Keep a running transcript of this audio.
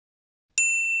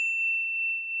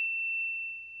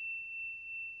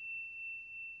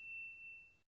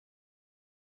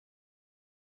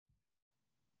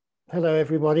Hello,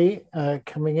 everybody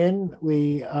coming in.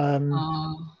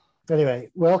 Anyway,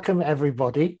 welcome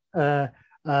everybody. I'm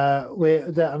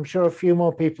sure a few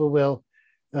more people will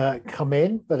come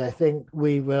in, but I think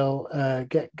we will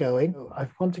get going. I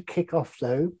want to kick off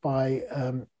though by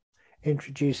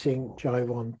introducing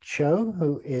Jaeweon Cho,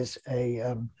 who is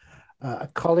a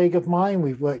colleague of mine.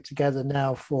 We've worked together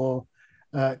now for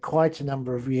quite a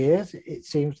number of years, it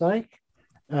seems like.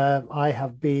 I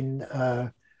have been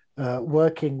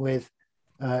working with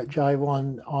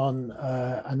Jaeweon on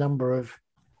a number of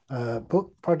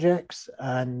book projects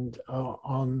and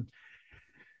on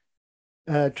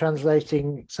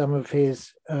translating some of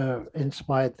his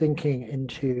inspired thinking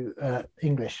into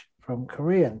English from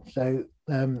Korean. So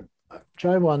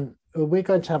Jaeweon, we're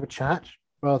going to have a chat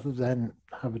rather than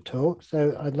have a talk.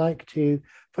 So I'd like to,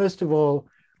 first of all,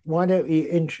 why don't you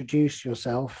introduce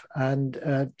yourself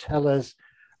and tell us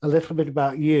a little bit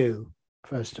about you,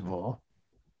 first of all.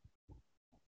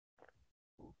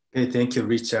 Okay, thank you,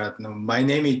 Richard. My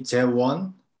name is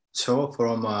Jaeweon Cho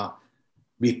from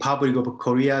Republic of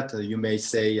Korea. You may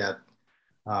say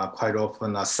quite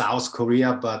often South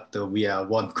Korea, but we are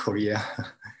one Korea.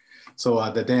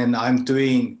 So then I'm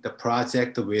doing the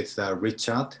project with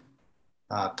Richard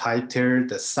titled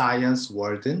The Science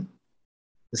Warden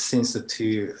since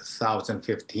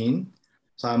 2015.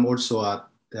 So I'm also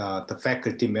the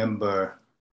faculty member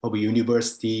of a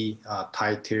university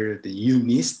titled the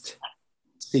UNIST,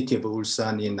 City of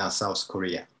Ulsan in South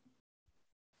Korea.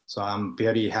 So I'm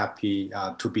very happy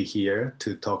to be here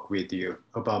to talk with you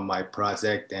about my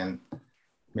project and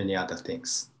many other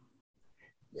things.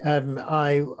 Tell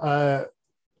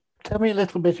me a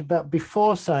little bit about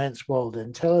before Science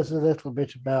Walden. Tell us a little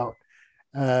bit about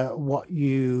what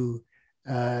you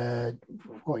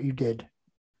did.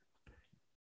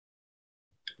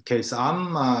 Okay, so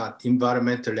I'm an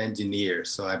environmental engineer.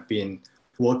 So I've been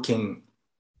working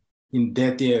in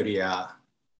that area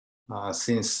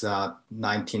since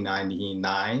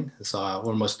 1999, so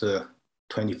almost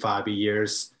 25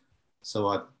 years.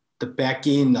 So back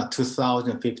in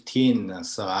 2015,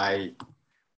 so I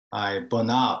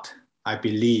burned out, I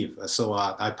believe. So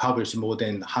I published more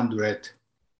than 100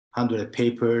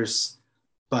 papers,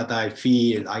 but I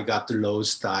feel I got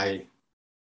lost. I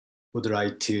would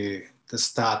like to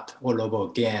start all over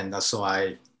again. So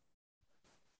I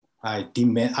ask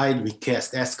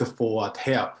for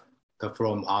help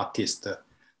from artists.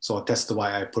 So that's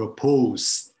why I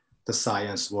propose the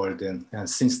Science Warden. And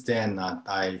since then,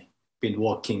 I've been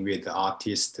working with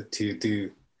artists to do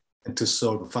and to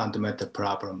solve fundamental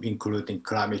problems, including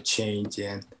climate change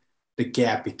and the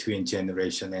gap between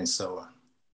generation and so on.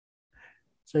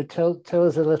 So tell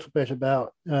us a little bit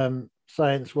about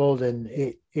Science Walden.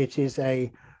 It is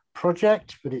a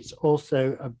project, but it's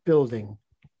also a building.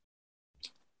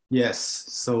 Yes,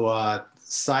 so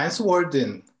Science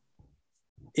Warden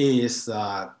is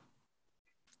an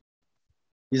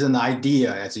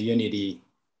idea as a unity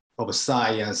of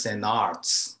science and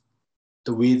arts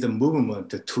with the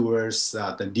movement towards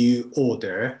the new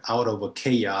order out of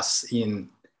chaos in,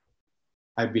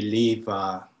 I believe,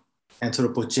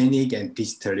 anthropogenic and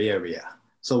digital area.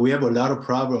 So we have a lot of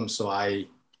problems, so I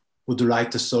would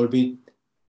like to solve it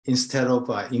instead of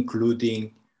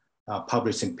including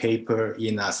publishing paper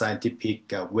in a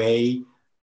scientific way,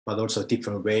 but also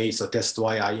different ways. So that's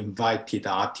why I invited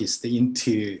artists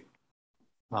into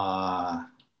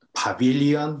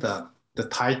pavilion, the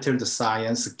title, the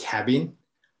science cabin.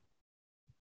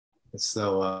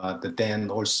 So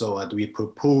then also we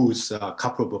propose a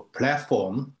couple of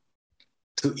platforms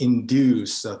to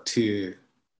induce, to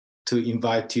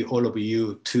invite all of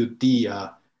you to the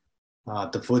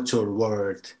virtual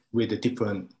world with a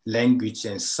different language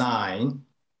and sign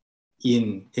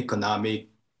in economic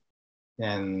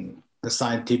and the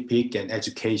scientific and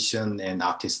education and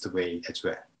artist way as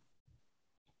well.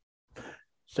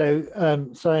 So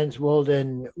Science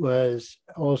Walden was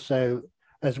also,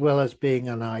 as well as being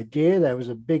an idea, there was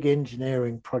a big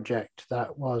engineering project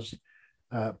that was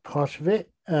part of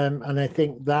it. And I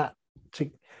think that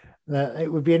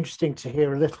it would be interesting to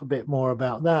hear a little bit more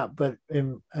about that. But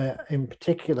in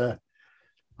particular,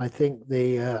 I think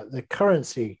the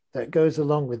currency that goes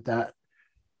along with that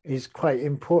is quite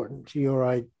important to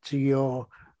your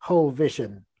whole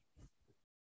vision.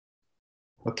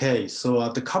 Okay, so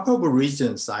the couple of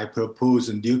reasons I propose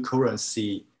a new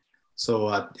currency.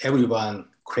 So everyone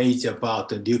crazy about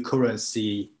the new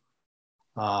currency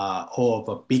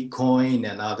of Bitcoin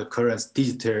and other currency,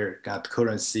 digital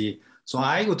currency. So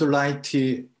I would like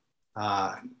to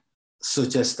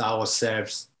suggest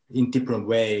ourselves in different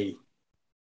way.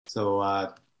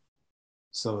 So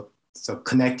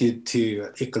connected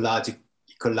to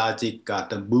ecologic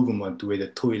the movement with the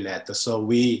toilet. So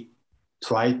we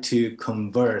try to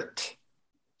convert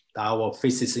our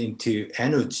physics into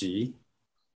energy.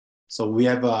 So we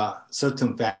have a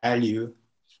certain value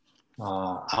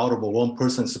out of one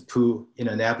person's poo in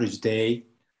an average day.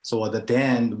 So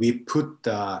then we put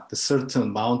the certain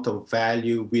amount of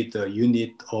value with the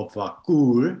unit of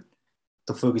gur,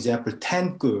 so for example,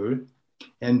 10 gur,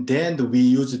 and then we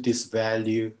use this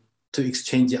value to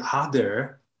exchange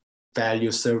other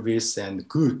value, service, and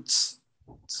goods.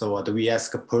 So we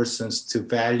ask persons to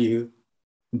value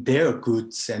their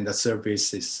goods and the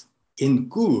services in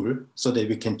gur so that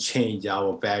we can change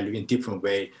our value in different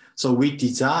way. So we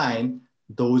design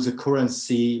those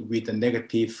currency with a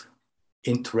negative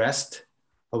interest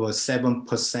of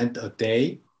 7% a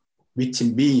day, which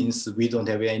means we don't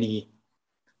have any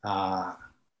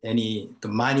the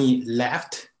money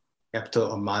left after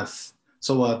a month.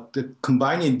 So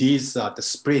combining these, the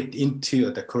split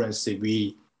into the currency,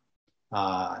 we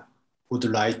would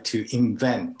like to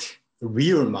invent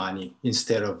real money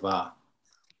instead of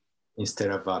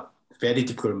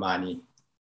theoretical money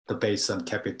based on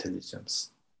capitalisms.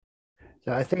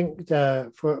 So I think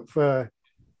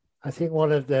I think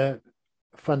one of the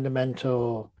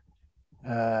fundamental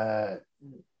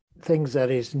things that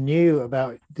is new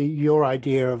about your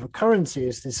idea of a currency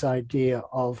is this idea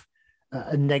of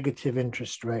a negative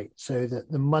interest rate, so that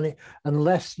the money,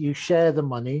 unless you share the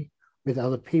money with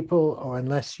other people or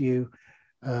unless you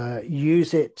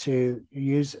use it to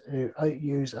use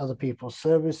other people's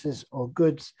services or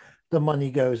goods, the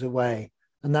money goes away.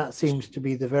 And that seems to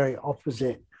be the very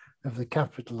opposite of the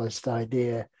capitalist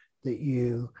idea, that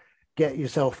you get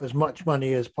yourself as much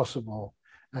money as possible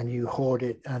and you hoard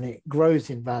it and it grows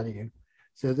in value.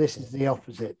 So this is the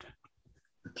opposite.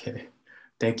 Okay,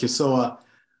 thank you. So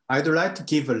I'd like to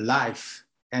give a life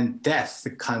and death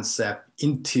concept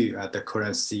into the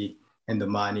currency and the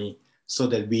money, so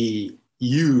that we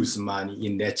use money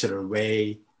in natural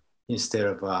way instead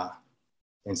of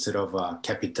a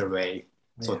capital way.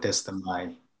 Yeah. So that's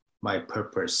my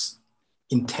purpose,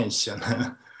 intention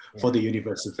for the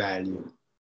universal value.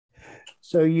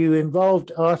 So you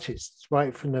involved artists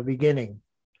right from the beginning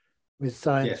with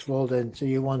Science Walden. So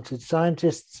you wanted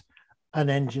scientists and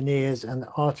engineers and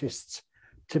artists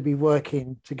to be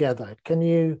working together. Can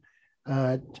you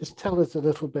just tell us a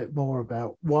little bit more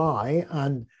about why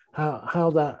and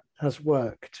how that has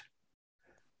worked?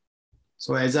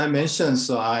 So as I mentioned,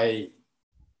 so I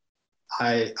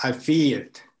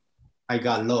feared I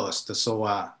got lost. So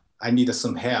I needed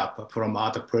some help from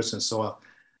other persons. So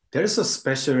there is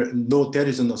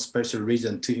no special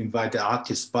reason to invite the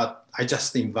artist, but I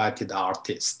just invited the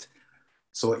artist.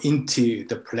 So into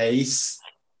the place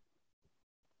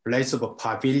of a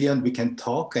pavilion, we can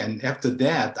talk. And after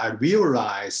that, I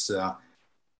realized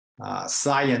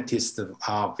scientists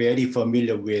are very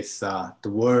familiar with the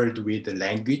world with the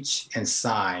language and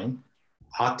sign.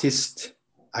 Artists,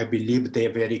 I believe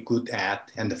they're very good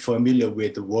at and familiar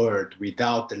with the world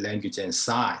without the language and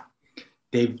sign.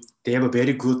 They have a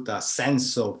very good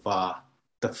sense of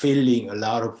the feeling, a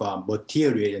lot of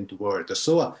material in the world.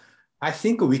 So I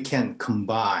think we can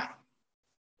combine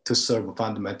to solve a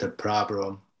fundamental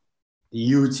problem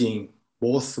using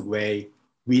both way,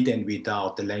 with and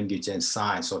without the language and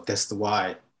sign. So that's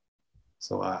why.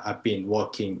 So I've been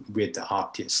working with the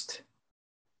artist,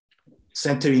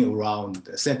 centering around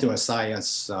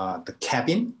science, the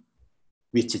cabin,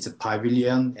 which is a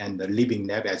pavilion, and the living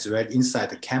lab as well inside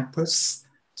the campus.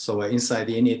 So inside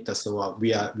in it, so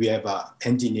we have an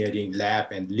engineering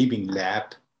lab and living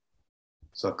lab.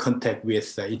 So contact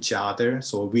with each other.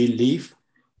 So we live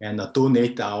and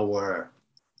donate our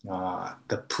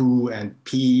the poo and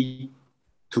pee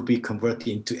to be converted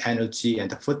into energy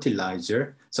and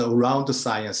fertilizer. So around the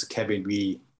science cabin,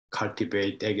 we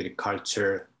cultivate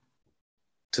agriculture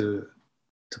to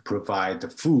provide the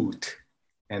food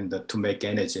and to make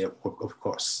energy, of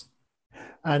course.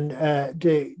 And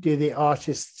do the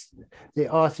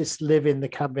artists live in the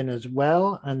cabin as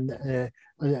well? And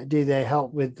do they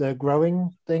help with the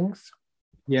growing things?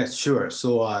 Yes, sure.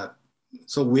 So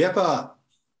we have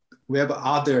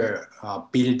other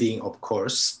building, of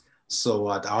course.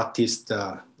 So the artists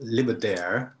live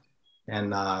there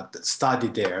and study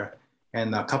there.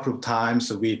 And a couple of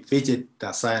times we visit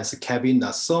the science cabin.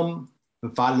 Some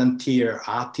volunteer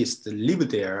artists live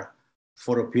there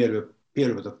for a period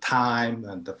of time,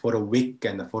 and for a week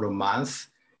and for a month,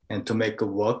 and to make a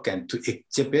work and to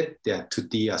exhibit to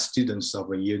the students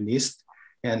of a UNIST.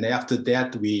 And after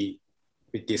that, we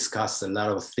discuss a lot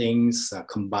of things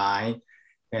combined.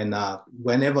 And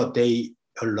whenever they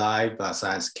arrive at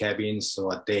science cabin,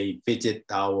 so they visit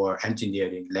our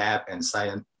engineering lab and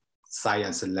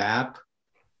science lab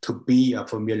to be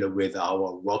familiar with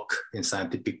our work in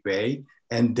scientific way.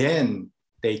 And then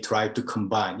they try to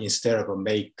combine, instead of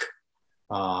make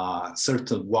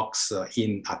certain works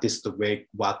in artistic way,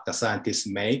 what the scientists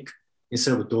make,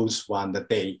 instead of those one that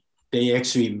they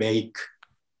actually make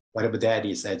whatever that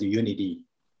is as a unity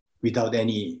without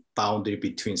any boundary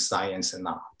between science and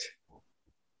art.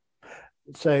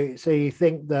 So you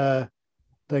think the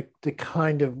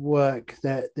kind of work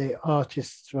that the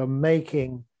artists were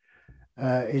making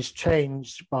is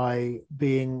changed by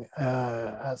being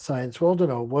at Science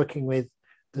Walden or working with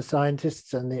the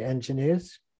scientists and the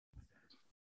engineers?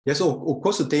 Yes, of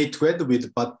course they together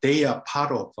with, but they are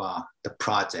part of the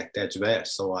project as well.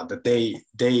 So they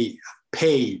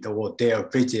paid or their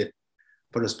visit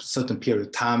for a certain period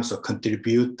of time, so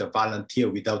contribute the volunteer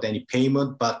without any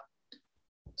payment, but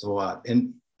so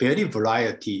in very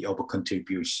variety of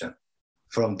contribution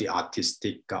from the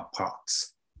artistic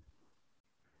parts.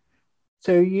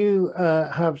 So you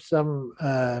have some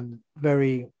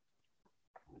very,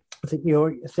 I think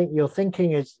your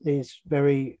thinking is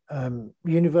very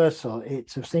universal.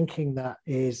 It's a thinking that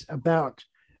is about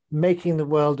making the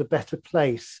world a better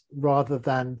place rather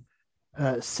than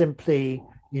simply,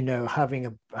 having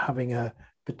a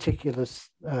particular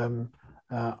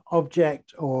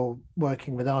object or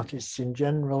working with artists in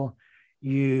general.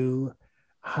 You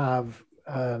have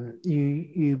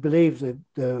you believe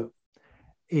that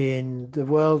in the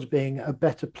world being a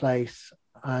better place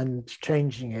and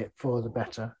changing it for the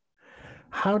better.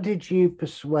 How did you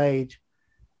persuade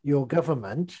your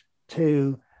government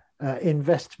to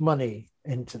invest money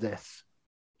into this?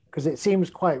 Because it seems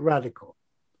quite radical.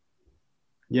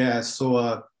 Yeah,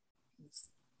 so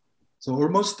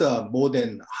almost more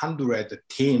than 100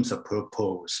 teams are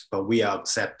proposed, but we are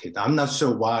accepted. I'm not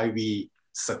sure why we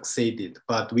succeeded,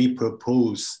 but we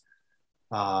propose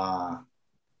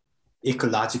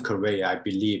ecological way, I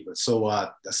believe. So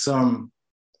some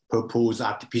propose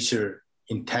artificial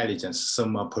intelligence,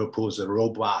 some propose a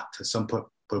robot, some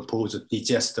propose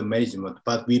disaster management,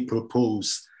 but we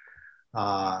propose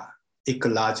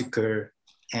ecological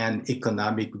and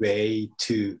economic way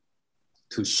to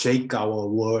shake our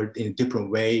world in a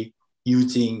different way,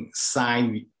 using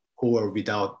science or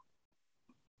without,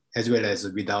 as well as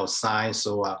without science.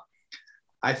 So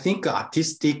I think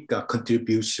artistic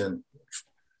contribution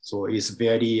is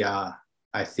very,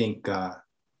 I think,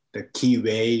 the key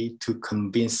way to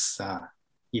convince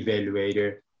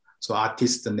evaluator. So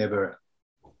artists never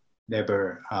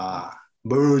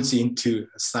merge into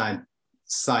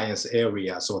science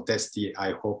area. So that's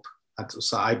I hope.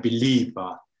 So I believe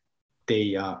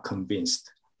they are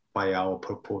convinced by our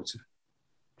proposal.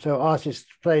 So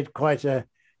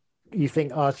you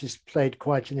think artists played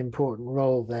quite an important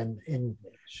role then in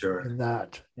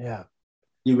that? Yeah.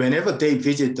 Whenever they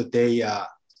visit, they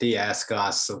ask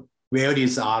us, where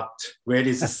is art, where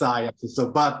is science?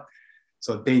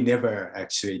 So they never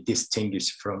actually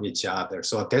distinguish from each other.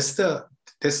 So that's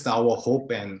our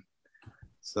hope, and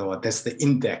so that's the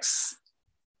index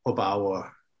of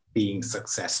our being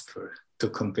successful, to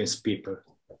convince people.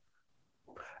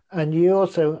 And you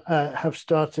also have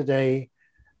started a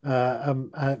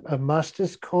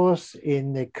master's course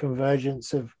in the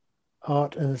convergence of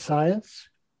art and science.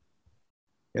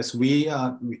 Yes, we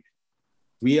are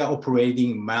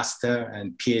operating master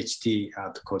and PhD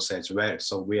course as well.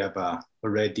 So we have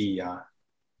already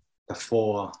the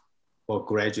four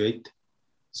graduate.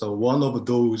 So one of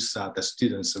those the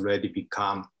students already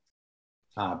became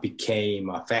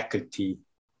a faculty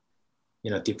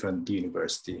in a different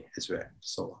university as well.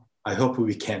 So I hope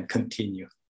we can continue.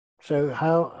 So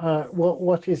how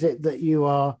what is it that you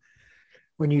are,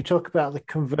 when you talk about the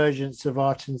convergence of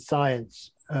art and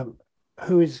science?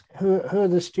 Who are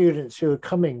the students who are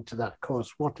coming to that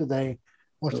course? What are they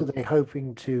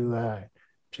hoping to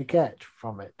get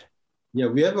from it? Yeah,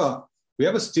 we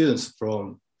have students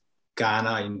from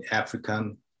Ghana in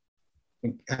Africa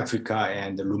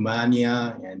and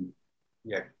Romania, and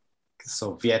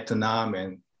so Vietnam,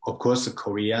 and of course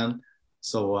Korean.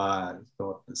 So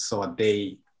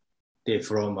they're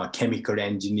from chemical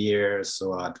engineers,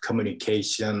 so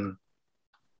communication,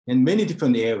 and many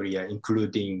different areas,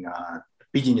 including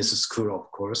business school,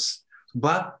 of course.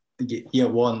 But yeah,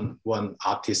 one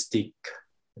artistic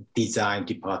design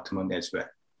department as well.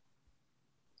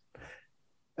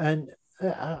 And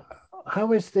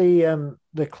how is the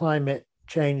climate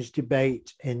change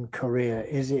debate in Korea?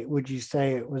 Would you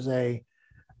say it was an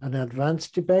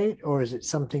advanced debate, or is it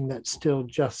something that's still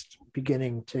just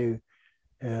beginning to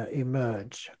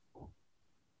emerge?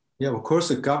 Yeah, of course,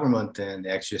 the government and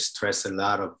actually stress a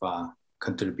lot of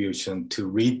contribution to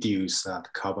reduce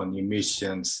carbon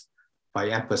emissions by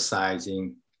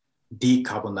emphasizing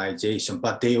decarbonization,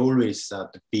 but they always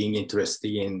being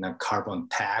interested in carbon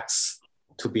tax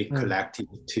to be collected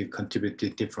to contribute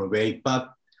in different way.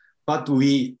 But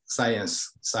we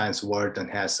science world and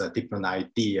has a different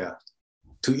idea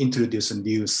to introduce a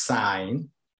new sign,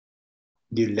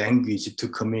 new language to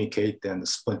communicate and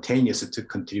spontaneously to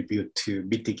contribute to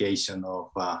mitigation of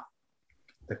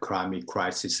the climate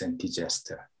crisis and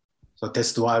disaster. So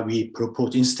that's why we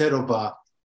propose, instead of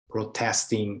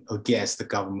protesting against the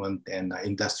government and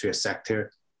industrial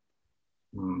sector,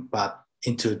 but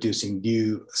introducing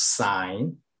new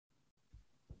sign,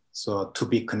 so to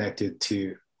be connected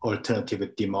to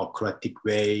alternative democratic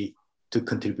way to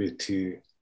contribute to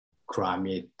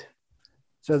climate.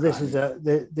 So this is not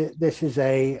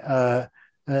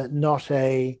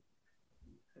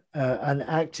an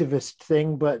activist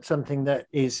thing, but something that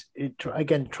is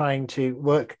again trying to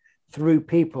work through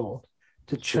people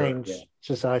to change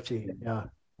society.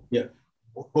 Yeah.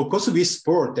 Of course, we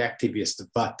support activists,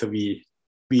 but we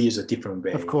use a different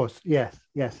way. Of course, yes.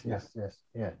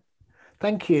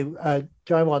 Thank you,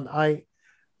 Jaeweon.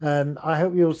 I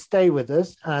hope you'll stay with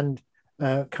us and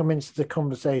come into the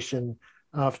conversation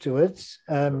afterwards.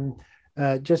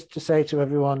 Just to say to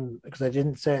everyone, because I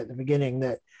didn't say at the beginning,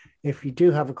 that if you do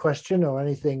have a question or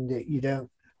anything that you don't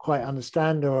quite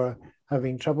understand or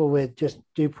having trouble with, just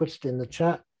do put it in the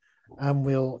chat and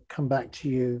we'll come back to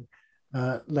you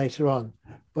later on.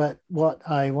 But what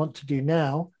I want to do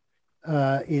now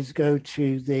is go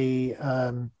to the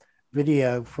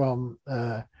video from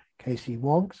Casey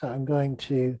Wong. So I'm going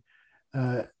to,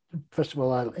 first of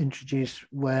all, I'll introduce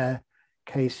where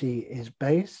Casey is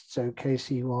based. So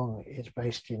Casey Wong is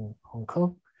based in Hong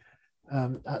Kong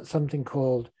at something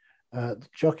called the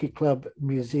Jockey Club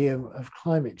Museum of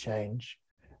Climate Change,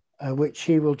 which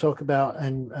he will talk about,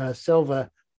 and Selva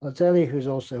Ozelli, who's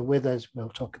also with us, will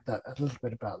talk about a little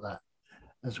bit about that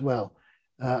as well.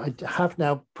 I have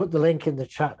now put the link in the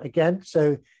chat again,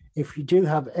 so if you do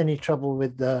have any trouble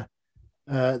with the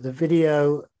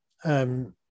video,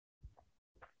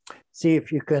 see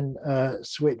if you can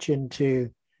switch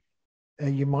into,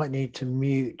 you might need to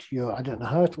mute your, I don't know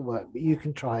how it'll work, but you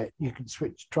can try it. You can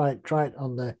try it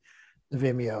on the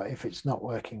Vimeo if it's not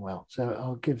working well. So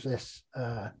I'll give this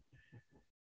there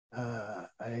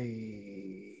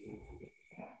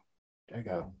you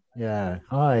go. Yeah,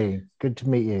 hi, good to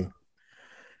meet you.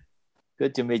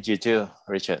 Good to meet you too,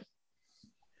 Richard.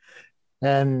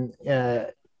 So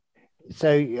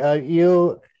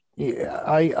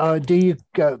do you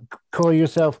call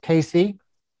yourself Casey?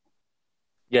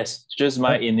 Yes, just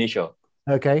my initial.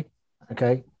 Okay,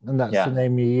 and that's the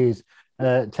name you use.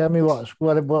 Tell me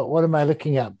what am I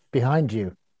looking at behind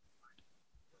you?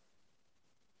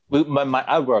 My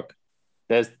artwork.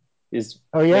 That is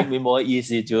make me more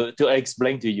easy to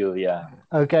explain to you. Yeah.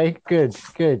 Okay, good.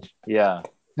 Yeah.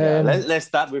 Let's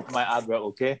start with my artwork,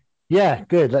 okay? Yeah,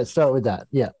 good. Let's start with that.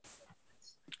 Yeah.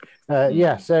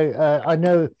 So I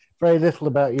know very little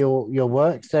about your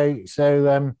work. So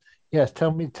yes,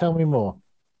 tell me more.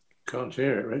 Can't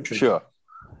hear it, Richard. Sure.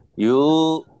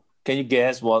 Can you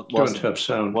guess what's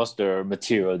the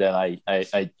material that I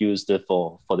used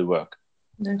for the work?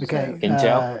 Okay. Can you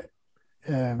tell?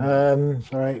 Sorry, I'm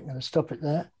going to stop it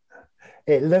there.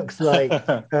 It looks like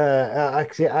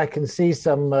actually I can see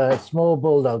some small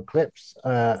bulldog clips,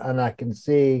 and I can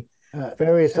see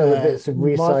various other bits of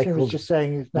recycled was just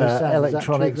saying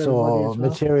electronics or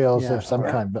materials of some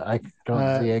kind, but I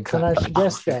can't see exactly. Can I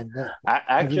suggest then that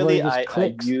actually I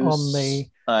use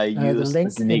the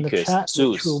link in the chat,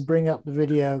 which will bring up the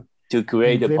video to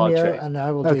create the portrait, and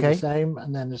I will do the same.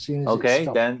 And then as soon as it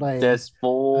stops then playing, there's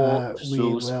 4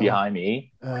 shoes behind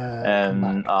me,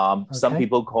 and some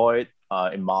people call it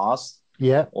a mask,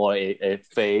 or a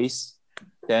face.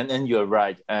 And you're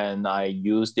right, and I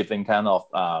use different kind of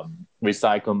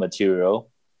recycled material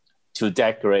to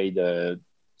decorate the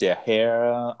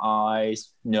hair,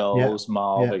 eyes, nose,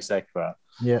 mouth, etc.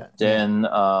 Then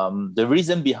the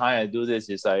reason behind I do this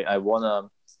is I wanna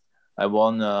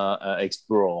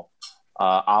explore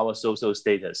our social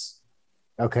status.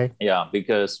 Okay. Yeah,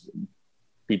 because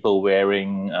people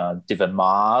wearing different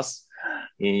masks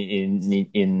in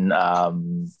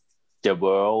the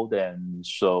world, and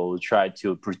so try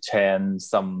to pretend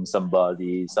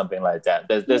somebody, something like that.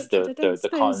 That's the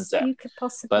concept. You could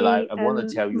possibly, but I want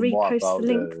to tell you more about the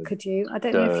link. Could you? I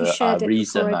don't know if you shared it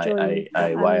reason before I joined.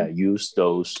 Why I use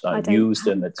those use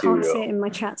the material. Can't see it in my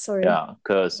chat. Sorry. Yeah,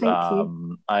 because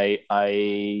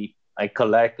I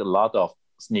collect a lot of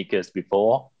sneakers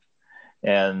before,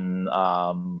 and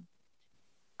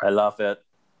I love it,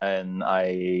 and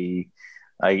I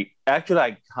actually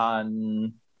I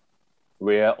can't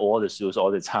wear all the shoes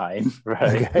all the time,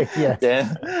 right? Okay, yeah.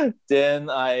 Then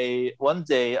I one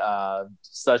day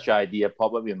such idea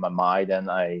popped up in my mind, and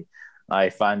I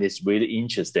find this really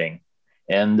interesting.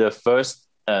 And the first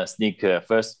sneaker,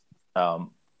 first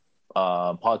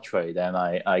portrait, then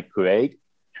I create,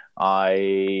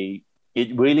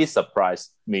 it really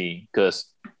surprised me because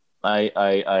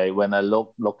I when I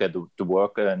look at the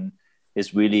work, and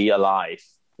it's really alive.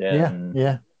 And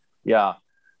yeah,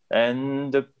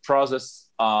 and the process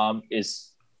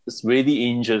is really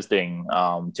interesting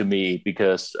to me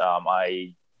because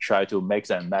I try to mix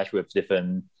and match with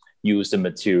different used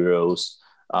materials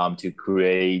to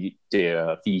create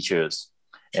their features,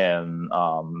 and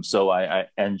so I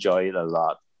enjoy it a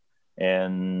lot.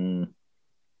 And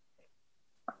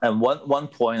one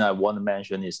point I want to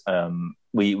mention is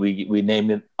we name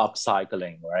it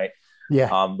upcycling, right?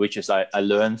 Yeah. Which is I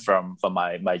learned from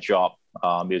my job,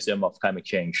 Museum of Climate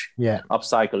Change. Yeah.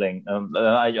 Upcycling.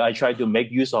 I try to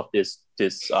make use of this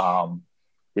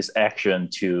action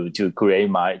to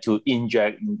create to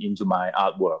inject into my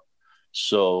artwork.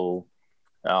 So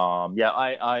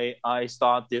I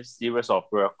start this series of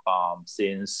work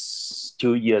since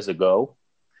 2 years ago,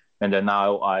 and then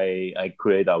now I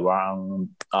create around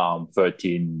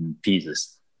 13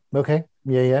 pieces. Okay.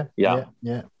 Yeah.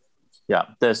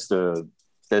 That's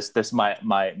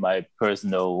my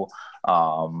personal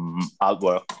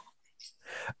artwork.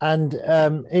 And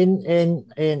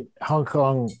in Hong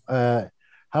Kong,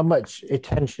 how much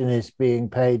attention is being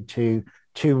paid to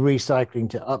recycling,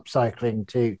 to upcycling,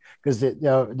 to because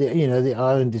the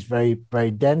island is very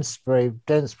dense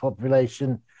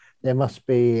population. There must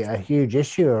be a huge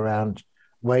issue around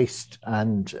waste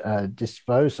and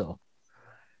disposal.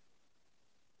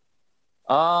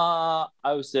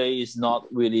 I would say it's not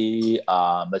really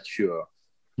mature.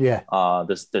 Yeah.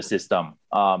 The system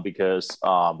because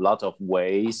a lot of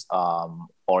waste all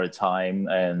the time,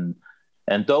 and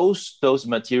those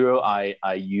material I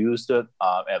used it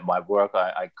at my work.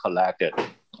 I collected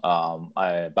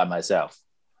by myself.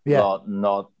 Yeah.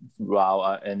 Not through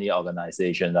any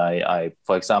organization. I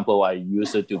for example, I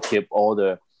used it to keep all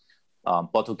the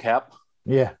bottle cap.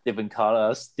 Yeah. Different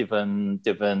colors, different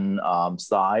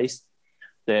size.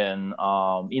 Then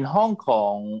in Hong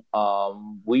Kong,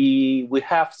 we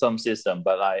have some system,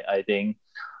 but I think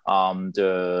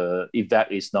the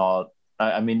effect is not.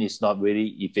 I mean, it's not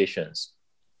really efficient.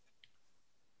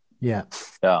 Yeah.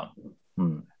 Yeah.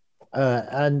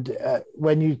 And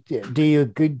when you do you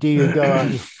go out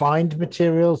and find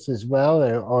materials as well,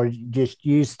 or just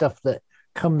use stuff that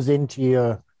comes into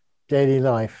your daily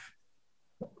life?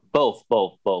 Both.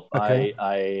 Okay.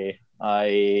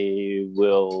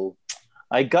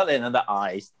 I got another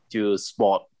eye to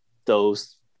spot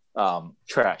those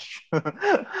trash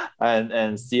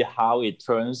and see how it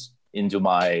turns into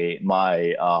my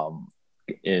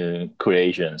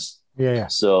creations. Yeah.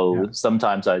 So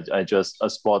sometimes I just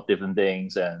spot different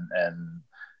things and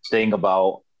think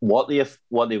about what if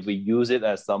we use it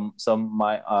as some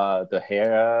the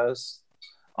hairs,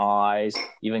 eyes,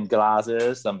 even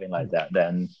glasses, something like that.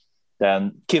 Then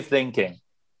keep thinking.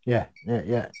 Yeah.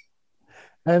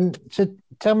 So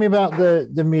tell me about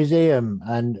the museum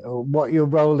and what your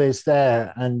role is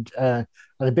there, and a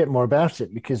bit more about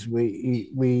it, because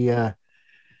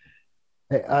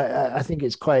I think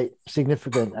it's quite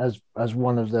significant as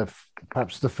one of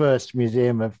perhaps the first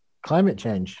museum of climate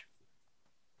change.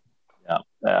 Yeah.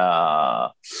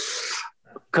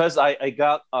 Because I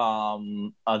got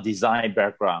a design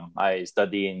background. I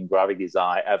study in graphic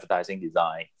design, advertising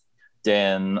design.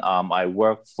 Then I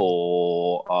worked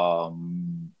for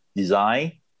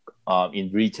design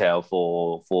in retail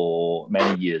for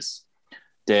many years.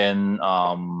 Then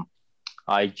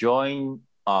I joined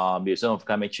Museum of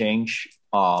Climate Change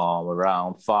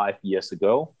around 5 years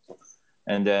ago,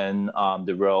 and then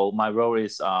my role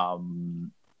is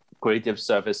creative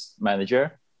service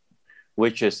manager,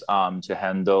 which is to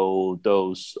handle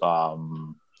those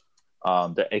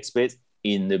the exhibits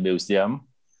in the museum.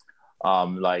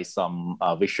 Like some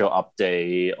visual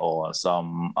update or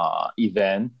some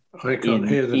event I can't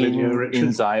hear the video, Richard.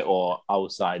 Inside or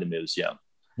outside the museum.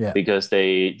 Yeah. Because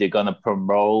they're gonna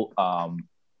promote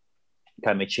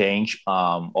climate change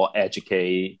or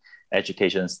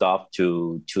education stuff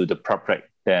to the public.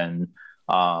 Then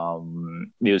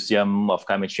Museum of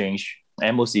Climate Change,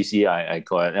 MOCC, I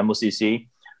call it MOCC,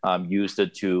 used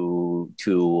it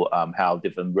to have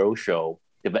different roadshow,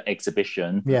 different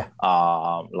exhibition,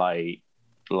 like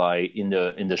in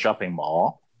the shopping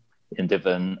mall, in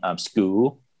different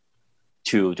school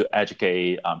to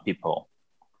educate people.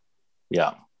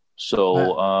 Yeah.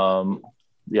 So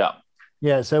yeah.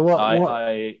 Yeah. So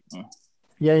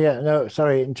no,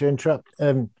 sorry to interrupt.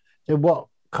 So what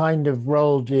kind of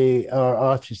role are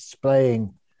artists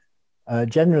playing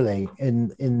generally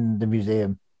in the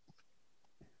museum?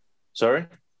 Sorry?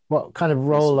 What kind of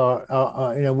role are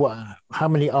how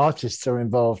many artists are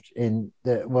involved in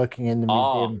working in the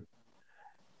museum?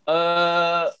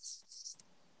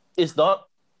 It's not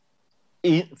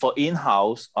for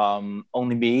in-house,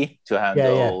 only me to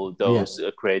handle those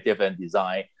creative and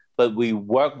design. But we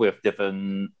work with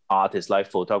different artists like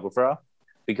photographer,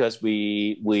 because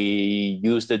we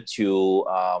used it to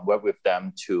work with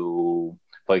them to,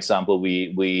 for example,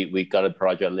 we got a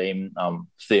project named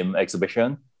theme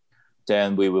exhibition.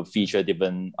 Then we will feature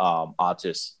different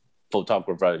artists,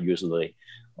 photographer usually.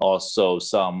 Also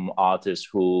some artists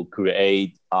who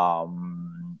create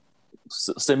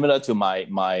similar to my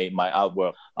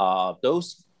artwork.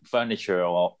 Those furniture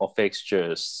or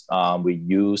fixtures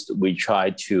we try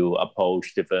to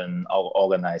approach different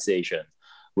organizations,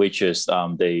 which is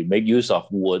they make use of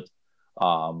wood,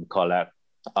 collect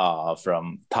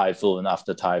from typhoon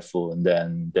after typhoon,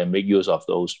 then they make use of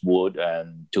those wood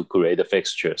and to create the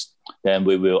fixtures. Then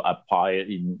we will apply it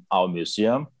in our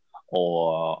museum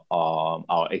or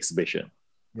our exhibition.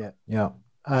 Yeah.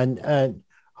 And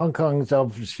Hong Kong's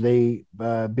obviously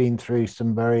been through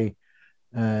some very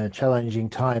challenging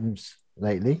times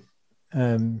lately.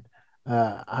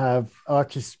 Have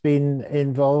artists been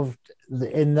involved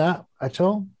in that at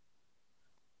all?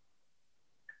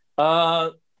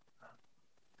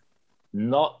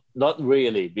 Not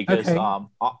really, because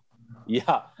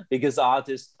because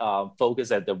artists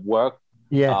focus at the work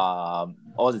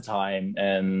all the time,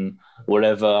 and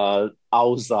whatever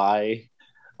outside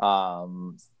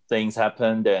things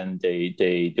happen, then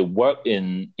they work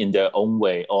in their own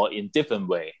way or in different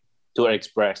way to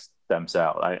express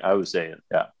themselves. I would say,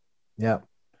 yeah.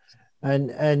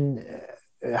 And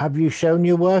have you shown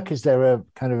your work? Is there a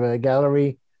kind of a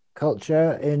gallery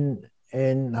culture in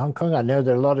Hong Kong? I know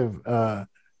there are a lot of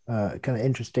kind of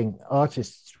interesting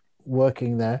artists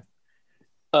working there.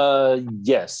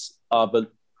 Yes,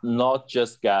 but not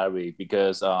just gallery,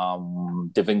 because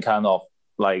different kind of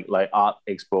like art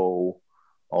expo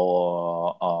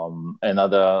or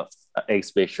another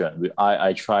exhibition.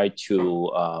 I try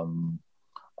to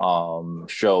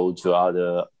show to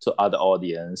other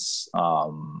audience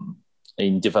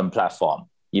in different platform,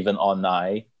 even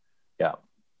online.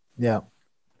 Yeah.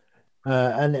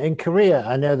 And in Korea,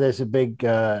 I know there's a big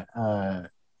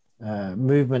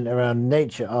movement around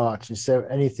nature art. Is there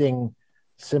anything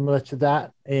similar to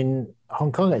that in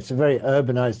Hong Kong? It's a very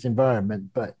urbanized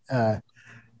environment, but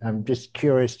I'm just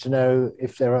curious to know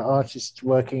if there are artists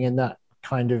working in that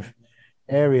kind of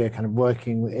area, kind of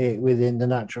working within the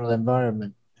natural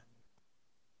environment.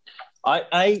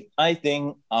 I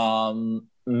think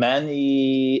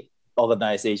many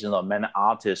organizations or many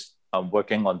artists are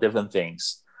working on different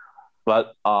things,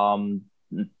 but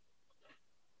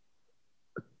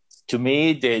to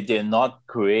me, they did not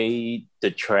create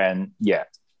the trend yet.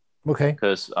 Okay.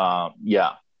 Because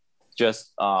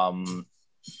just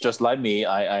like me,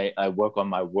 I work on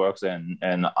my works and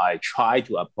I try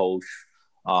to approach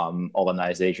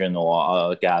organization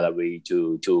or a gallery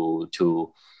to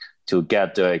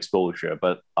get the exposure,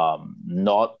 but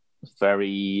not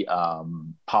very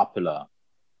popular.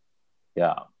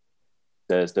 Yeah,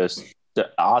 there's the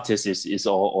artist is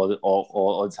all the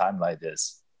time like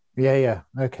this. Yeah.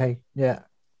 Okay. Yeah.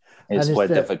 It's quite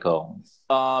difficult.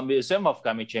 Museum of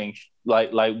Climate Change,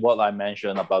 like what I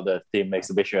mentioned about the theme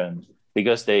exhibition,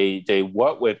 because they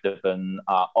work with different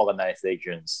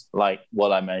organizations, like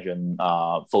what I mentioned,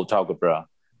 photographer.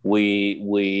 We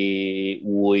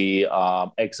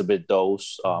exhibit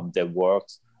those their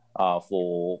works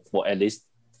for at least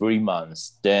 3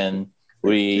 months. Then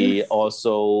we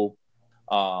also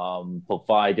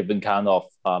provide different kind of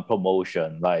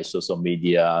promotion, like social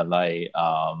media, like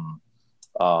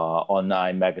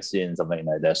online magazines, something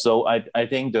like that. So I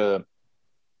think the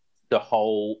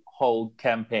whole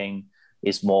campaign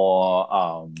is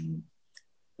more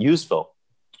useful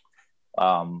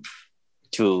to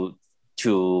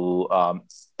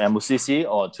MOCC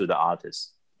or to the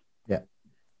artist. Yeah,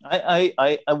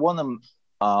 I want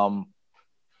to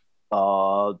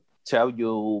tell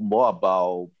you more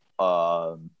about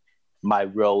my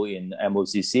role in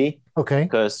MOCC. Okay.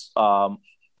 Because how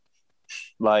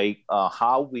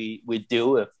we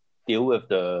deal with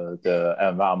the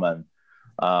environment,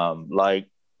 like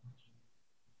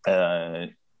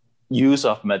use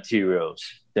of materials.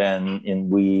 Then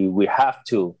we have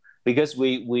to, because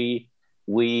we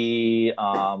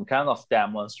kind of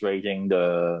demonstrating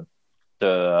the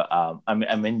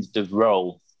the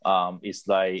role is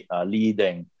like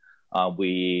leading.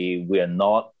 We are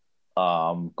not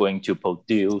going to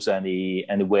produce any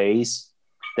waste.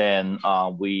 Then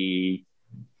we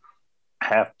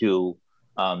have to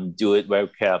do it very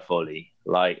carefully,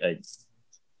 like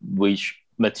which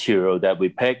material that we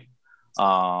pick.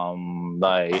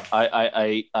 Like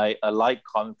I like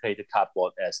concrete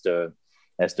cardboard as the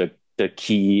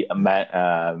key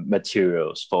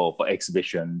materials for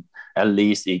exhibition. At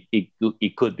least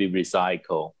it could be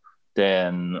recycled.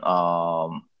 Then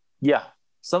yeah,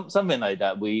 something like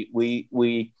that. We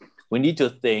need to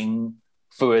think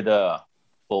further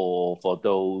for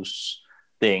those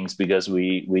things, because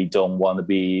we don't want to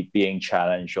be being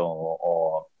challenged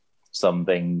or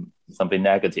something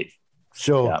negative.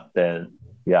 Sure. Yeah. Then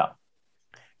yeah.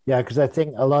 Yeah, because I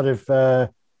think a lot of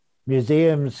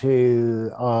museums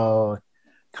who are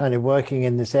kind of working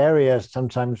in this area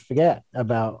sometimes forget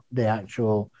about the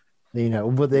actual, the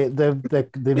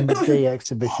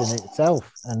exhibition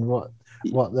itself and what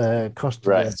the cost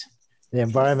of the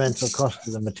environmental cost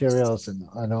of the materials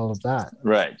and all of that.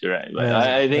 Right.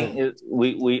 I think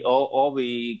we all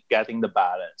be getting the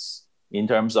balance in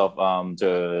terms of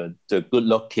the good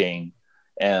looking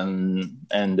and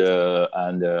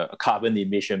the carbon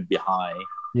emission behind.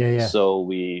 Yeah. So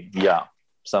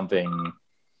something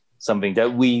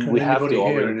that we have to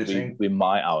always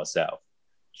remind ourselves.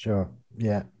 Sure.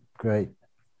 Yeah. Great.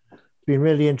 It's been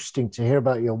really interesting to hear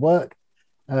about your work.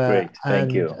 Great.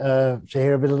 Thank you. To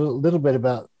hear a little bit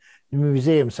about the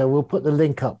museum. So we'll put the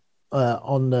link up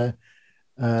on the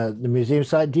museum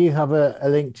site. Do you have a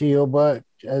link to your work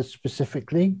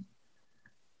specifically?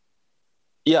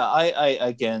 Yeah,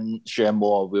 I can share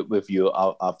more with you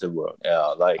afterward.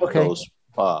 Those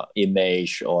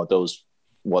image or those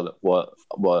what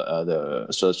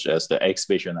such as the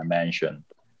exhibition I mentioned.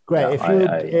 Great.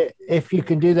 If you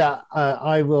can do that,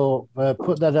 I will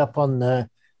put that up on the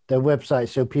website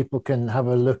so people can have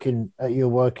a look at your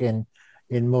work in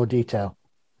more detail.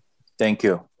 Thank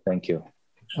you.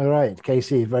 All right,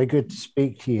 Casey, very good to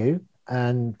speak to you,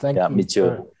 and thank you. Me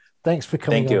too. Thanks for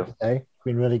coming on today. It's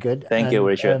been really good. Thank you,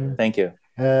 Richard. Thank you.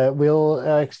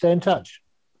 We'll stay in touch.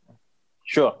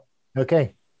 Sure.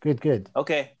 Okay. Good.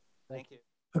 Okay. Thank you.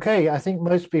 Okay, I think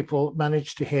most people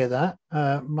managed to hear that.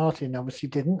 Martin obviously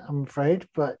didn't, I'm afraid,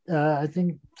 but I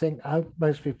think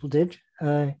most people did.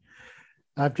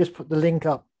 I've just put the link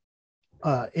up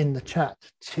in the chat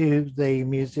to the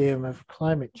Museum of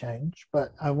Climate Change,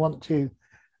 but I want to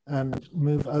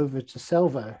move over to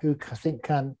Selva, who I think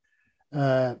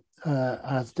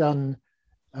has done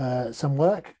some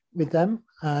work with them,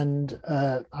 and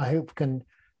I hope can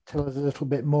tell us a little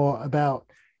bit more about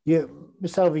you.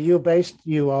 Ms. Selva, you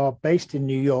are based in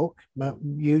New York,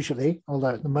 usually, although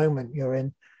at the moment you're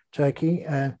in Turkey.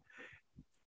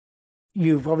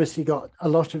 You've obviously got a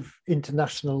lot of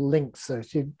international links. So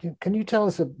can you tell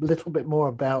us a little bit more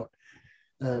about,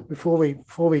 before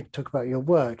we talk about your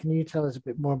work, can you tell us a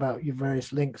bit more about your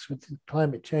various links with the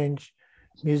Climate Change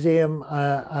Museum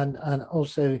and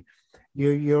also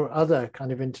your other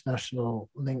kind of international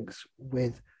links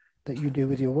that you do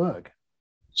with your work?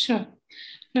 Sure.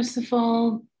 First of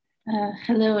all,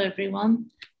 hello everyone.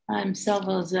 I'm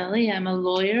Selva Ozelli. I'm a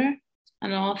lawyer,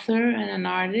 an author, and an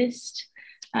artist.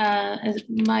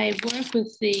 My work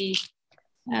with the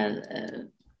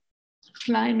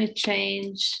climate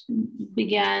change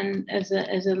began as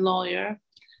a lawyer.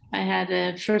 I had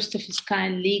a first of its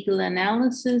kind legal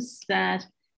analysis that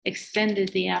extended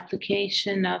the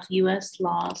application of US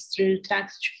laws through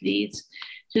tax treaties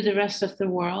to the rest of the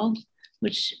world,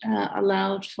 which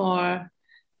allowed for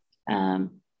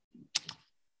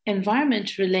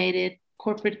environment-related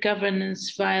corporate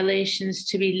governance violations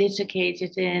to be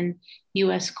litigated in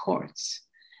US courts.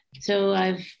 So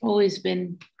I've always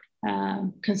been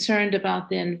concerned about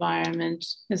the environment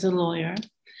as a lawyer.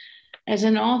 As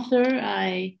an author,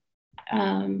 I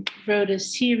wrote a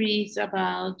series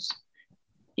about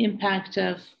impact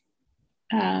of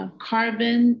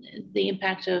carbon, the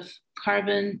impact of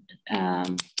carbon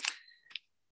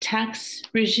tax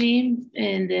regime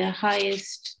in the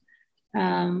highest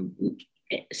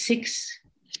 6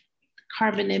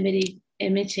 carbon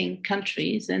emitting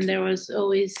countries. And there was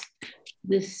always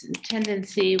this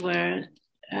tendency where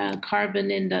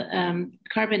carbon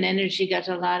energy got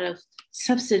a lot of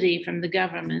subsidy from the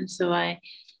government. So I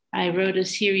wrote a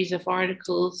series of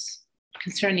articles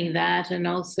concerning that, and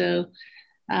also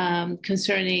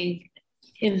concerning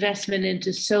investment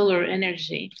into solar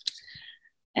energy.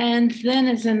 And then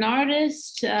as an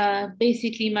artist,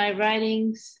 basically my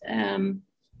writings and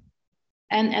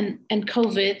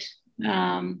COVID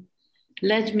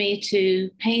led me to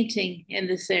painting in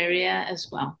this area as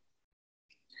well.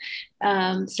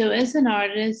 So as an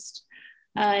artist,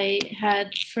 I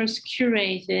had first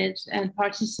curated and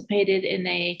participated in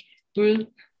a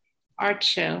group art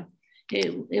show.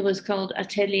 It was called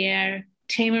Atelier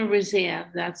Tamer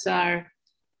Riziev. That's our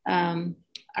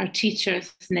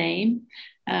teacher's name.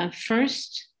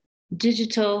 First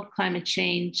digital climate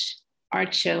change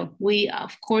art show. We,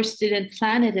 of course, didn't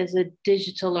plan it as a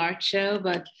digital art show,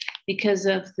 but because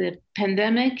of the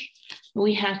pandemic,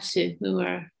 we had to. We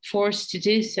were forced to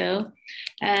do so.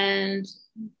 And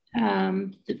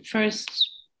the first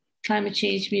Climate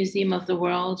Change Museum of the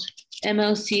World,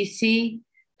 MOCC,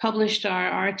 published our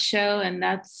art show, and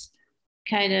that's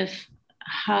kind of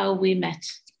how we met.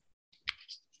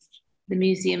 The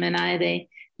museum and I, they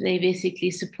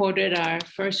basically supported our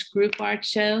first group art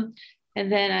show.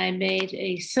 And then I made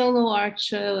a solo art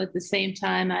show at the same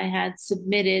time. I had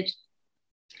submitted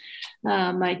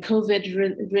my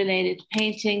COVID-related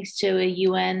paintings to a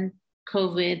UN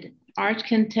COVID art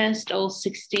contest. All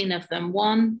 16 of them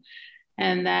won.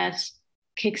 And that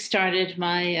kickstarted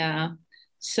my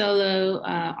solo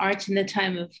Art in the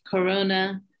Time of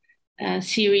Corona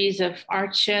series of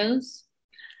art shows.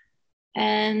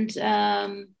 And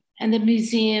the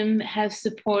museum has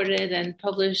supported and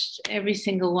published every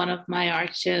single one of my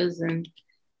art shows, and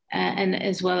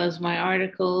as well as my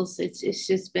articles. It's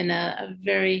just been a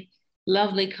very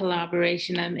lovely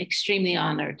collaboration. I'm extremely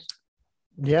honored.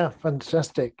 Yeah,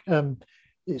 fantastic.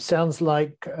 It sounds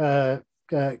like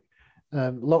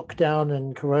lockdown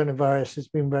and coronavirus has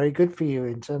been very good for you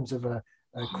in terms of a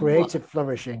creative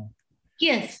flourishing.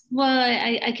 Yes, well,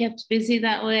 I kept busy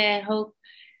that way.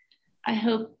 I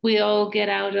hope we all get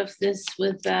out of this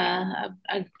with a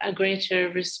greater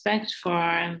respect for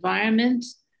our environment,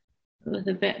 with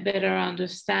a better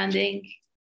understanding,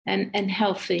 and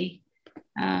healthy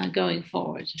going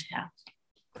forward. Yeah.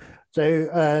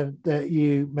 So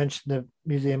you mentioned the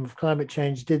Museum of Climate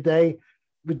Change. Did they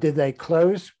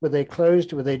close? Were they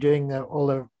closed? Were they doing all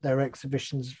of their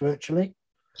exhibitions virtually?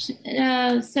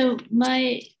 So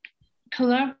my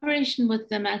collaboration with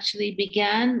them actually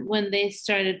began when they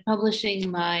started publishing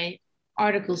my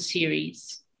article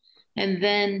series. And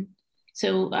then,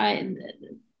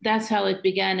 that's how it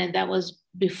began. And that was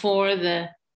before the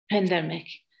pandemic.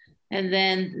 And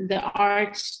then the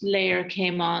art layer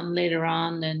came on later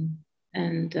on.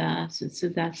 So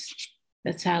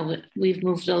that's how we've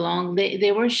moved along.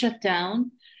 They were shut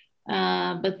down,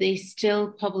 but they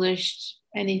still published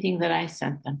anything that I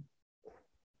sent them.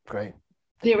 Great.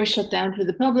 They were shut down to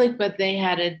the public, but they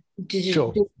had a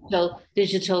digital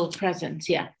presence.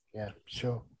 Yeah. Yeah,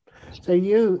 sure. So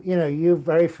you're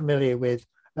very familiar with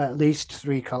at least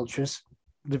 3 cultures,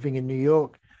 living in New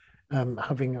York,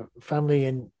 having a family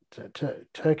in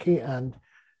Turkey, and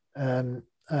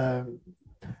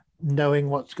knowing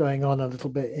what's going on a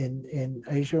little bit in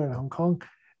Asia and Hong Kong.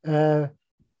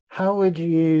 How would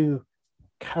you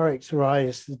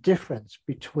characterize the difference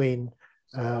between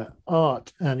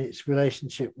art and its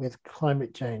relationship with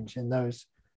climate change in those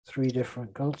 3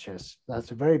 different cultures?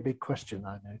 That's a very big question,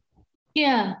 I know.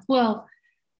 Yeah, well,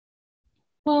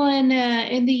 in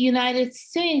the United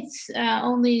States,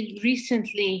 only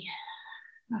recently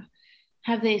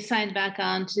have they signed back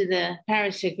on to the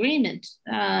Paris Agreement.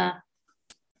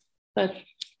 But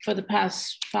for the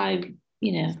past 5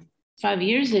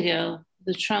 years ago,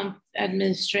 the Trump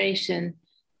administration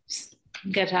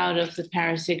got out of the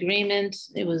Paris Agreement.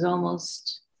 It was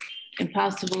almost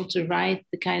impossible to write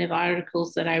the kind of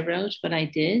articles that I wrote, but I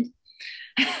did.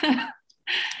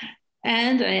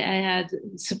 And I had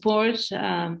support.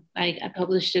 I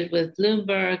published it with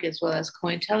Bloomberg as well as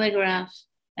Cointelegraph,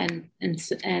 and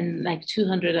like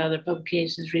 200 other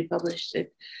publications republished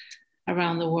it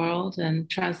around the world and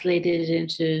translated it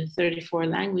into 34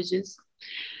 languages.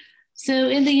 So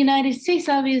in the United States,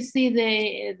 obviously,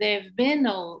 they've been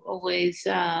always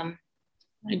a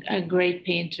great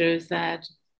painters that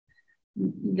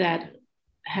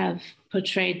have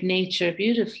portrayed nature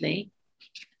beautifully.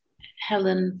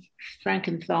 Helen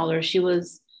Frankenthaler,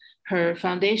 her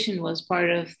foundation was part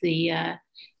of the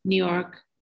New York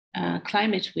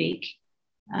Climate Week.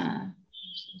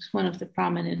 It's one of the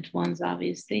prominent ones,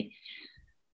 obviously.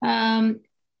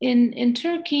 In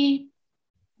Turkey,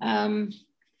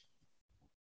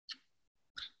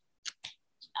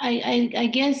 I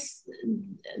guess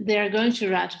they're going to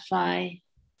ratify,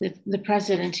 the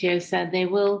president here said they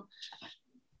will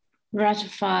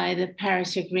ratify the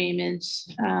Paris Agreement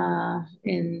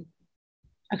in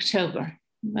October.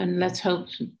 And let's hope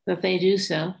that they do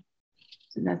so.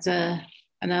 That's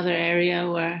another area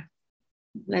where,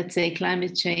 let's say,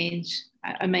 climate change,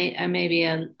 I may be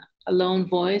a a lone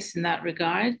voice in that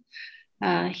regard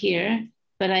here,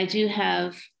 but I do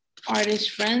have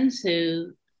artist friends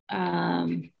who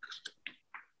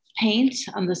paint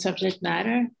on the subject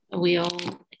matter. We all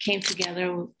came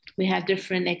together. We had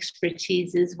different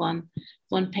expertises. One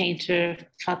painter,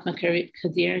 Fatma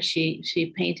Kadir,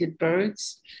 she painted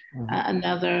birds.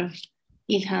 Another,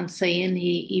 Ilhan Sayin,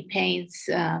 he paints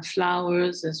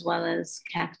flowers as well as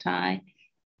cacti.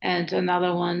 And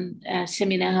another one,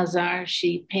 Semina Hazar,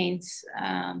 she paints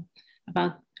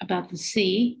about the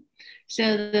sea.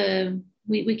 So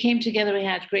we came together, we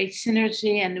had great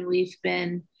synergy, and we've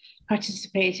been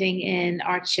participating in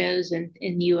art shows and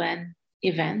in UN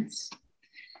events.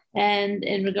 And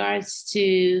in regards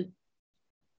to,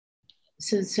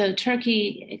 so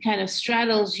Turkey kind of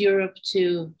straddles Europe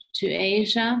to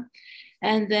Asia.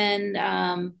 And then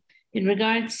in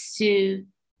regards to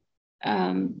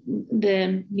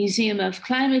the Museum of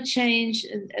Climate Change,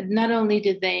 not only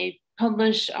did they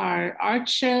publish our art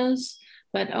shows,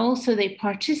 but also they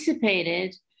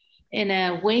participated in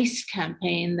a waste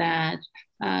campaign that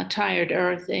Tired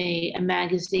Earth, a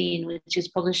magazine which is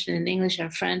published in English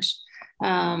and French,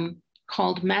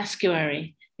 called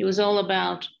Mascuary. It was all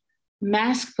about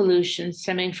mask pollution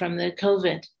stemming from the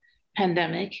COVID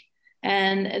pandemic.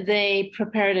 And they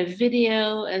prepared a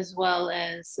video as well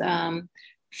as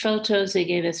photos. They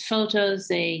gave us photos.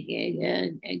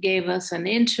 They gave us an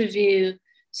interview.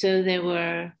 So they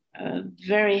were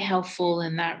very helpful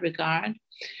in that regard.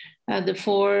 The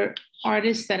 4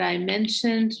 artists that I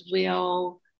mentioned, we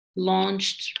all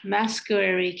launched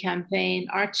Mascuary campaign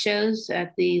art shows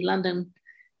at the London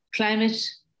Climate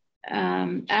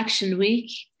Action Week.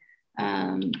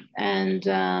 And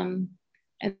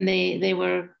they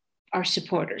were our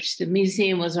supporters. The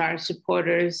museum was our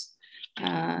supporters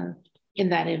in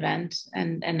that event,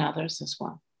 and others as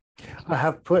well. I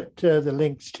have put the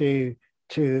links to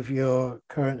 2 of your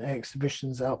current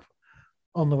exhibitions up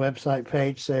on the website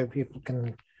page, so people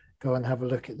can go and have a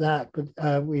look at that.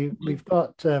 But we've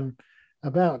got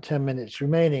about 10 minutes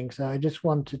remaining, so I just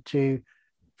wanted to,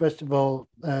 first of all,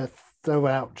 throw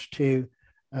out to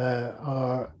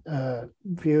our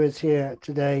viewers here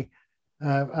today,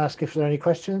 ask if there are any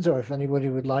questions, or if anybody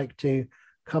would like to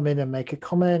come in and make a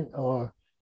comment or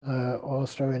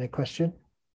throw in a question.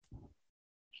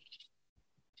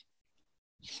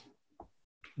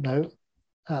 No,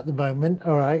 at the moment.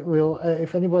 All right. We'll,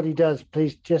 if anybody does,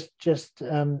 please just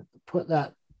put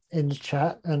that in the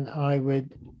chat, and I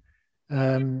would.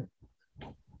 Well,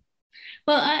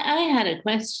 I had a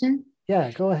question.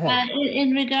 Yeah, go ahead.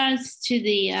 In regards to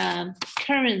the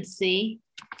currency,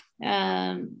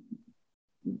 the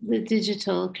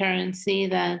digital currency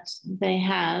that they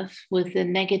have with the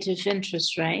negative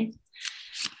interest rate,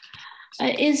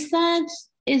 is that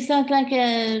like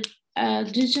a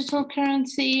digital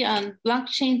currency on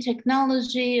blockchain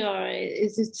technology, or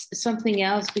is it something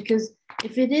else? Because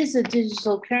if it is a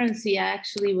digital currency, I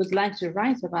actually would like to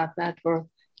write about that for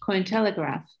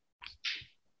Cointelegraph.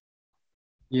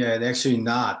 Yeah, actually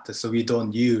not. So we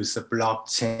don't use a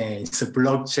blockchain. So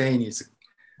blockchain is a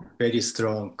very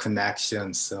strong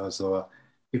connection. So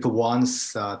if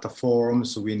once the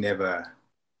forms, we never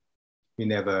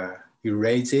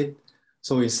erase it.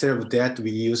 So instead of that,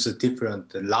 we use a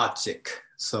different logic.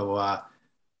 So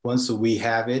once we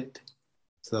have it,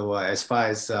 so as far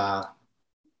as the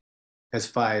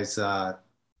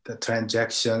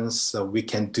transactions we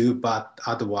can do, but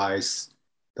otherwise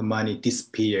the money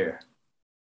disappear.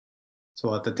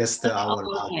 So that's our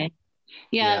okay.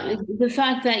 Yeah, the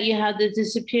fact that you have the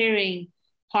disappearing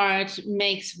part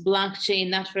makes blockchain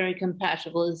not very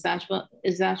compatible. Is that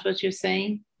what you're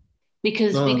saying?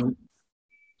 Because with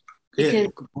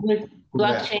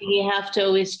blockchain you have to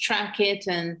always track it,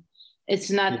 and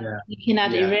it's not, you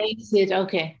cannot erase it.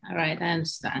 Okay, all right, I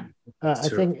understand. I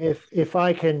think if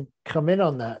I can come in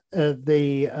on that,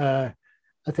 I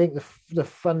think the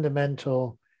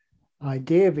fundamental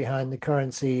idea behind the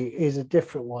currency is a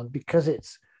different one, because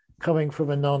it's coming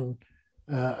from an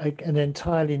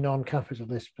entirely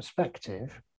non-capitalist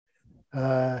perspective.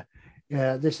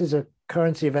 This is a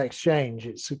currency of exchange.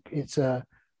 It's a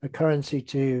currency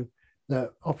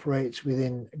that operates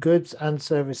within goods and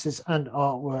services and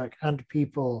artwork and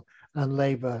people and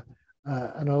labor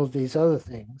and all of these other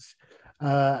things.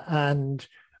 And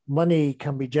money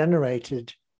can be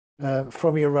generated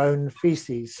from your own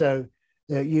feces. So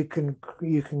you can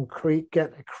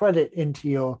get a credit into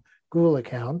your Google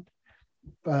account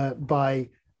by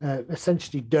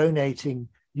essentially donating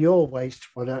your waste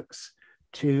products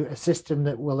to a system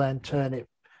that will then turn it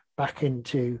back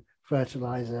into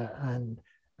fertilizer and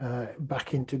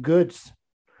back into goods.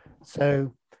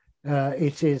 So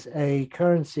it is a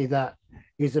currency that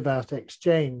is about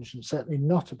exchange and certainly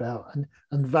not about, and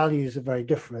values are very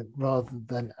different rather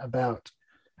than about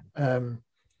the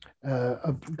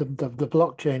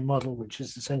blockchain model, which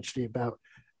is essentially about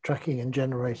tracking and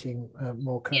generating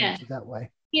more currency that way.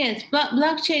 Yes,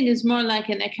 blockchain is more like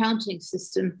an accounting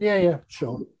system. Yeah,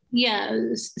 sure.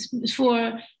 Yeah,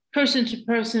 for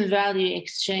person-to-person value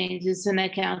exchange, it's an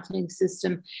accounting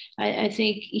system. I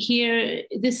think here,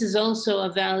 this is also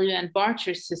a value and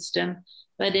barter system,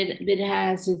 but it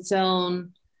has its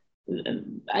own,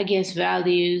 I guess,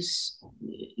 values.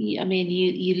 I mean,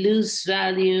 you lose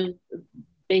value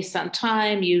based on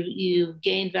time, you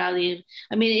gain value.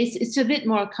 I mean, it's a bit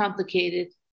more complicated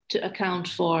to account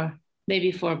for,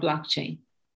 maybe for blockchain.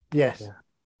 Yes. Yeah.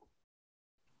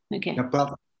 Okay.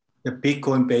 The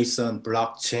Bitcoin based on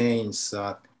blockchains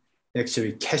are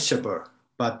actually cashable,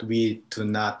 but we do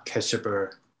not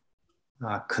cashable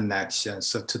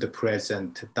connections to the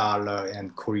present dollar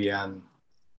and Korean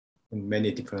and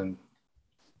many different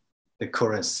the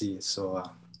currency. So,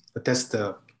 but that's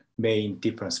the main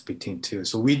difference between two.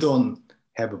 So we don't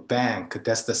have a bank.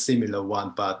 That's the similar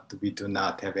one, but we do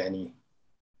not have any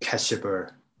cashable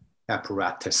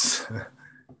apparatus.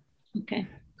 Okay.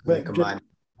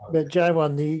 But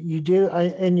Jaeweon, you do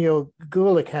in your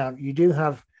Google account, you do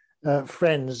have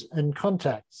friends and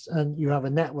contacts, and you have a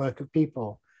network of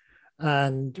people.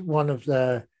 And one of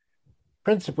the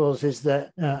principles is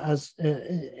that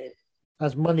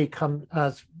as money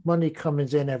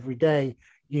comes in every day,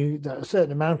 a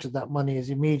certain amount of that money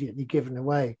is immediately given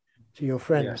away to your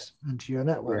friends and to your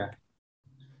network. Yeah.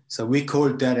 So we call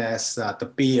that as the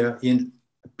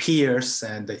peers,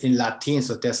 and in Latin,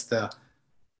 so that's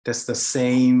the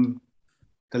same,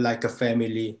 like a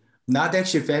family, not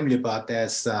actually family, but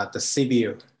as the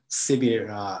civil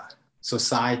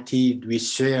society. We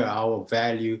share our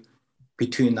value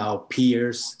between our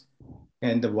peers,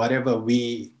 and whatever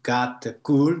we got, the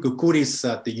good is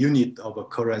the unit of a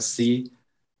currency,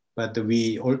 but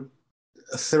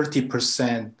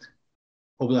 30%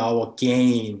 of our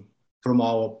gain from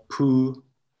our pool,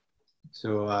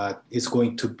 so it's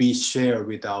going to be shared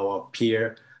with our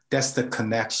peer. That's the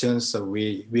connection. So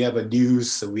we have a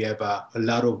news, so we have a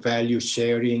lot of value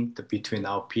sharing between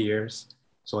our peers.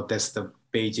 So that's the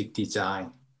basic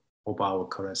design of our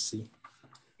currency.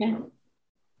 Yeah.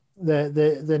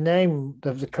 The name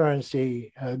of the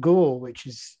currency, Gul, which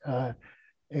is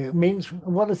it means,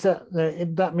 what is that?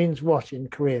 That means what in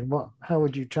Korean? How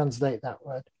would you translate that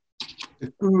word?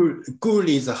 Gul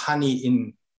is a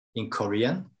honey in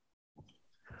Korean.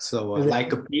 So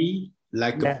like a bee,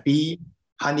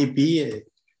 honey bee,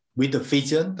 with the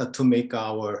vision to make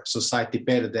our society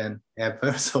better than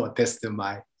ever. So that's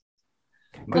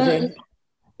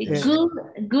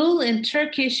Gul in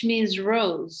Turkish means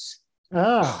rose.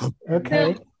 Ah,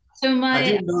 okay. So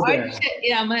my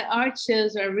art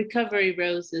shows are recovery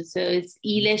roses. So it's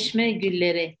iyileşme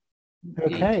gülleri.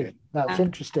 Okay, that's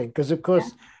interesting, because of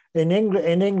course in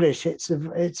English it's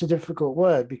a difficult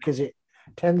word, because it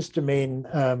tends to mean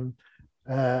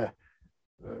a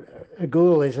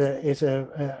ghoul is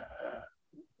a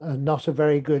not a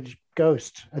very good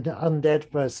ghost, an undead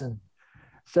person.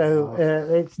 So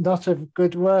it's not a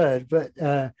good word, but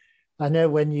I know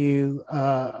when you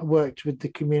worked with the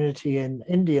community in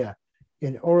India,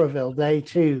 in Oroville, they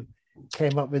too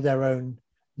came up with their own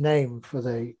name for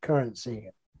the currency.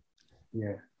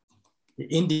 Yeah. The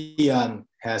Indian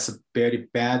has a very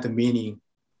bad meaning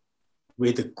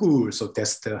with the ghoul, so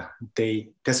that's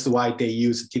why they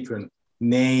use a different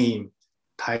name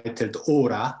titled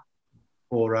Aura.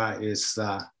 Aura is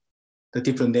the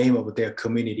different name of their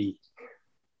community.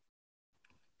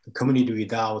 The community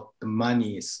without the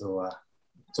money, so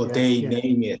they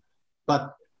name it,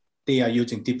 but they are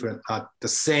using different,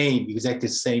 exactly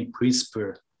same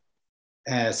principle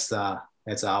as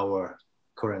our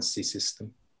currency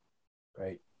system.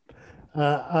 Great.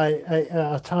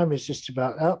 Our time is just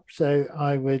about up, so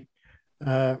I would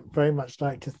very much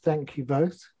like to thank you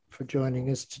both for joining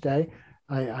us today.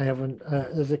 I haven't.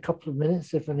 There's a couple of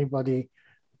minutes if anybody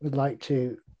would like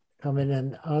to come in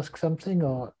and ask something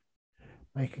or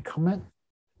make a comment.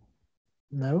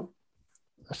 No.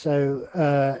 So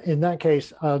in that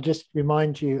case, I'll just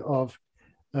remind you of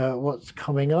what's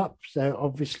coming up. So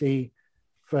obviously,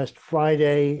 first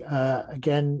Friday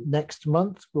again next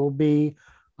month will be,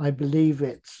 I believe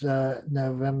it's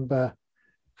November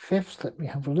 5th. Let me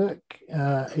have a look.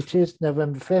 It is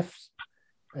November 5th.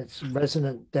 It's a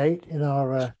resonant date in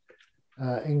our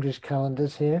English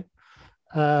calendars here.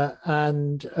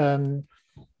 And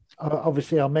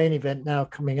obviously our main event now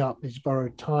coming up is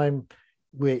Borrowed Time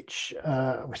which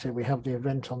we say we have the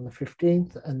event on the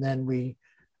 15th, and then we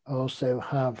also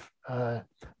have the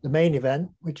main event,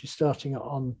 which is starting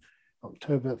on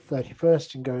October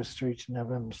 31st and goes through to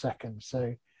November 2nd.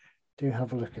 So do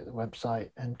have a look at the website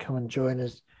and come and join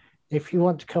us. If you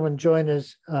want to come and join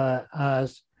us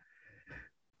as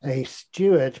a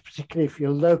steward, particularly if you're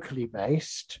locally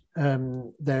based,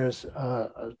 there's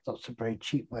lots of very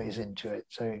cheap ways into it.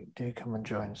 So do come and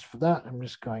join us for that. I'm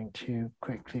just going to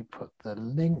quickly put the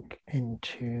link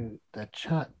into the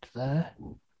chat there.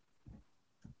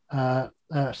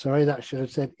 Sorry, that should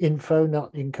have said info,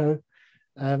 not inco.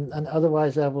 And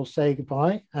otherwise, I will say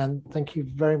goodbye and thank you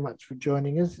very much for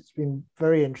joining us. It's been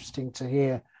very interesting to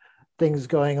hear things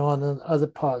going on in other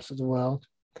parts of the world.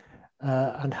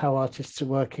 And how artists are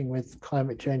working with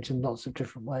climate change in lots of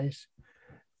different ways.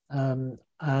 Jaeweon,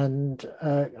 I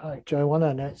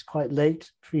know it's quite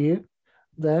late for you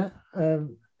there.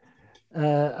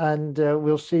 And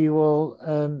we'll see you all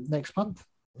next month.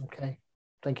 Okay.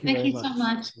 Thank you very much. Thank you so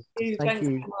much. Thank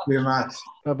you very much.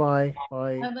 Bye-bye.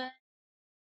 Bye. Bye-bye.